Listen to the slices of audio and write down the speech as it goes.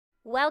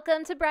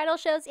Welcome to Bridal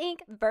Shows Inc.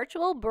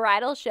 Virtual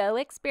Bridal Show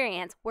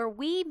Experience, where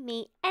we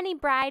meet any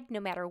bride,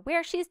 no matter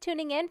where she's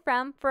tuning in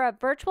from, for a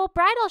virtual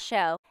bridal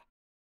show.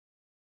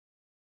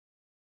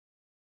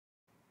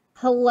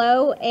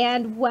 Hello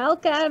and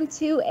welcome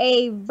to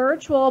a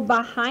virtual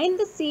behind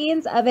the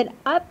scenes of an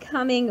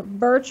upcoming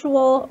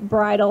virtual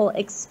bridal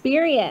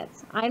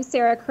experience. I'm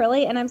Sarah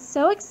Crilley and I'm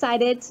so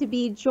excited to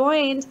be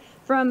joined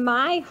from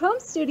my home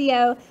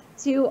studio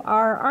to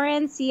our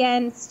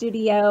RNCN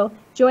studio,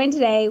 joined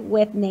today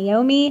with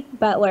Naomi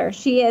Butler.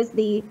 She is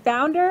the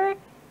founder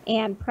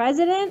and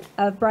president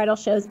of Bridal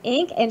Shows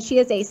Inc., and she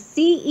is a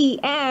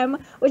CEM,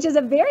 which is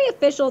a very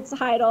official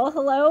title.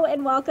 Hello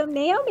and welcome,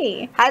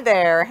 Naomi. Hi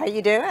there. How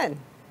you doing?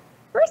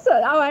 First of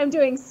all, I'm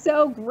doing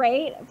so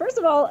great. First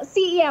of all,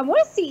 CEM.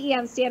 What does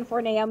CEM stand for,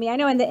 Naomi? I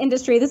know in the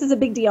industry this is a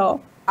big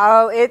deal.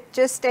 Oh, it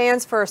just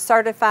stands for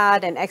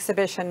Certified in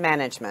Exhibition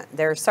Management.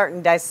 There are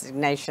certain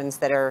designations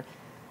that are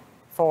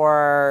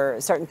for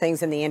certain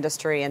things in the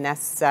industry, and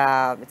that's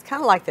it's kind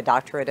of like the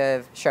doctorate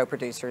of show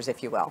producers,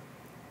 if you will.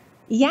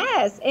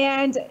 Yes,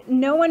 and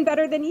no one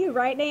better than you,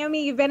 right,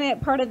 Naomi? You've been a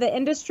part of the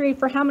industry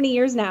for how many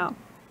years now?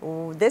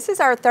 This is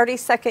our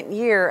 32nd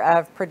year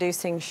of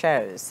producing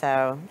shows,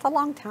 so it's a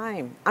long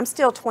time. I'm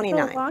still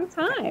 29. It's a long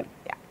time.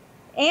 Yeah.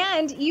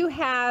 And you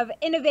have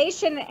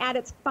innovation at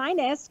its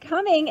finest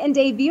coming and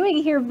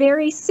debuting here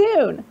very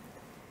soon.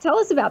 Tell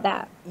us about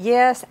that.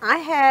 Yes, I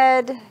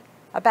had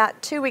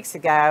about 2 weeks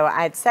ago,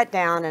 I had sat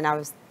down and I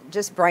was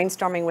just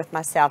brainstorming with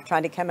myself,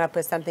 trying to come up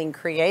with something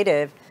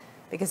creative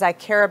because I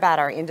care about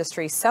our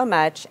industry so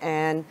much,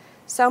 and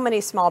so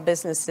many small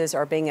businesses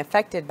are being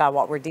affected by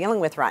what we're dealing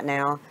with right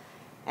now.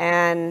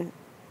 And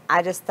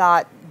I just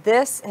thought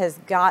this has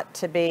got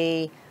to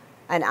be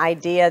an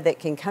idea that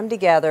can come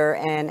together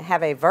and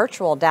have a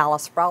virtual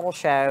Dallas Bridal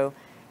Show,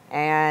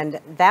 and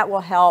that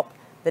will help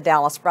the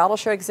Dallas Bridal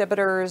Show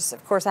exhibitors.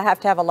 Of course, I have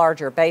to have a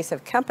larger base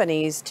of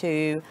companies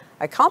to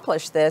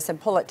accomplish this and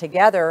pull it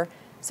together,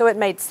 so it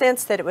made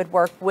sense that it would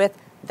work with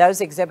those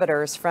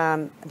exhibitors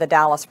from the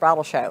Dallas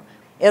Bridal Show.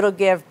 It'll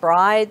give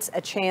brides a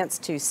chance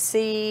to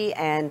see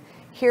and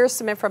hear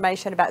some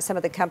information about some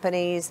of the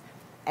companies,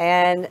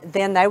 and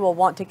then they will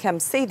want to come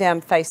see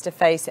them face to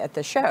face at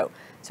the show.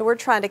 So we're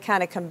trying to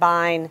kind of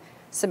combine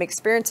some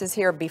experiences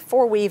here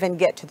before we even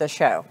get to the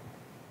show.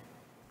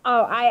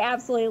 Oh, I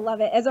absolutely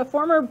love it. As a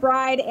former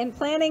bride and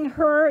planning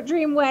her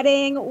dream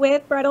wedding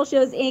with Bridal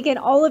Shows Inc. and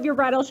all of your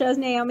bridal shows,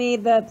 Naomi,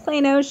 the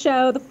Plano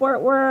show, the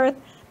Fort Worth,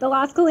 the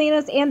Las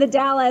Colinas, and the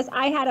Dallas,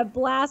 I had a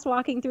blast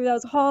walking through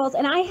those halls,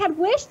 and I had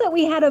wished that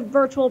we had a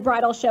virtual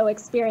bridal show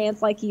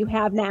experience like you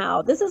have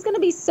now. This is going to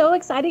be so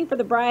exciting for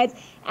the brides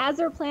as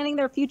they're planning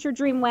their future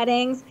dream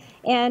weddings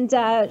and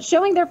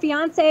showing their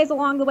fiancés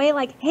along the way,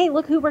 like, hey,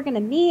 look who we're going to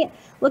meet.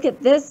 Look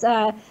at this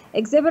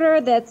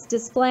exhibitor that's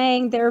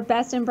displaying their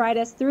best and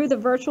brightest through the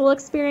virtual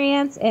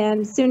experience,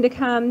 and soon to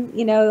come,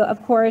 you know,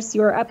 of course,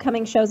 your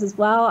upcoming shows as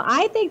well.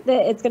 I think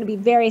that it's going to be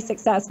very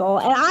successful,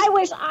 and I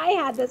wish I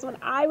had this when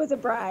I was a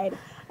bride.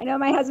 I know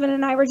my husband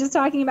and I were just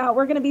talking about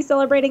we're going to be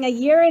celebrating a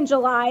year in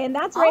July, and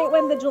that's right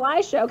when the July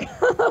show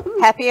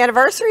comes. Happy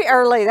anniversary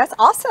early. That's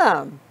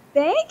awesome.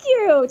 Thank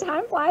you.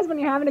 Time flies when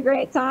you're having a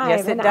great time.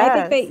 Yes, it and does. I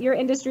think that your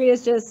industry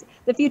is just,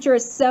 the future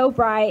is so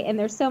bright, and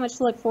there's so much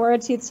to look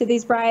forward to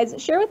these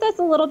brides. Share with us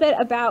a little bit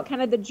about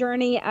kind of the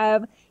journey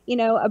of, you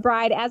know, a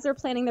bride as they're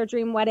planning their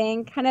dream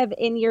wedding, kind of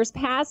in years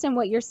past and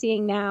what you're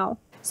seeing now.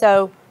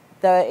 So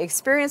the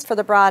experience for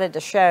the bride at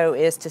the show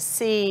is to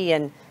see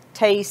and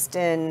taste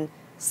and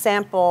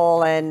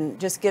sample and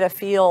just get a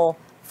feel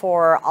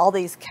for all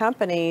these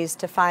companies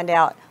to find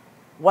out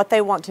what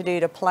they want to do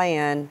to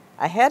plan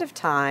ahead of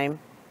time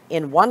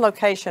in one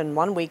location,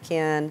 one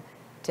weekend,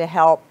 to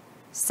help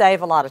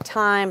save a lot of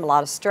time, a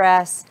lot of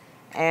stress,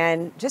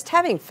 and just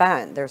having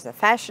fun. There's a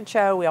fashion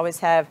show. We always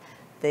have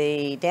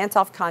the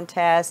dance-off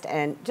contest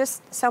and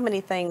just so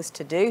many things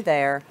to do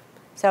there.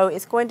 So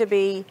it's going to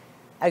be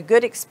a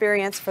good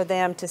experience for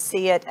them to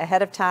see it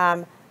ahead of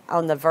time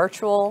on the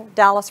virtual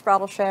Dallas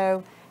Bridal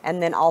Show,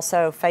 and then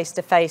also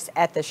face-to-face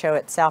at the show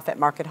itself at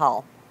Market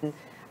Hall.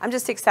 I'm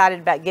just excited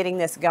about getting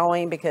this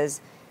going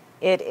because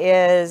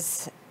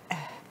it's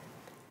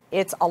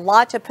a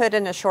lot to put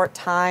in a short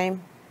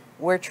time.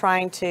 We're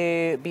trying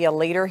to be a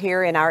leader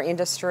here in our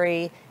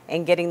industry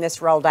and getting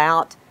this rolled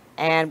out,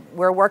 and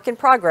we're a work in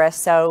progress,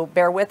 so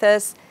bear with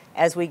us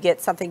as we get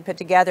something put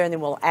together, and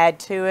then we'll add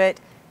to it.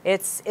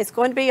 It's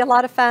going to be a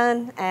lot of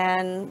fun,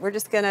 and we're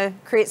just going to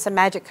create some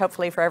magic,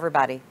 hopefully, for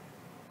everybody.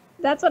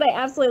 That's what I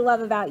absolutely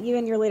love about you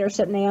and your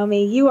leadership,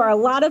 Naomi. You are a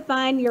lot of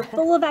fun. You're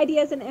full of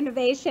ideas and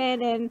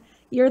innovation, and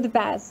you're the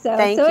best. So,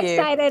 Thank you.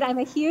 Excited. I'm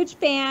a huge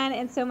fan,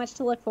 and so much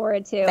to look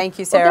forward to. Thank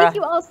you, Sarah. Well, thank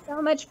you all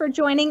so much for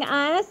joining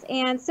us,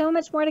 and so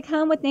much more to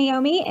come with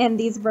Naomi and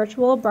these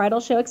virtual bridal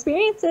show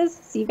experiences.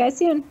 See you guys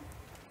soon.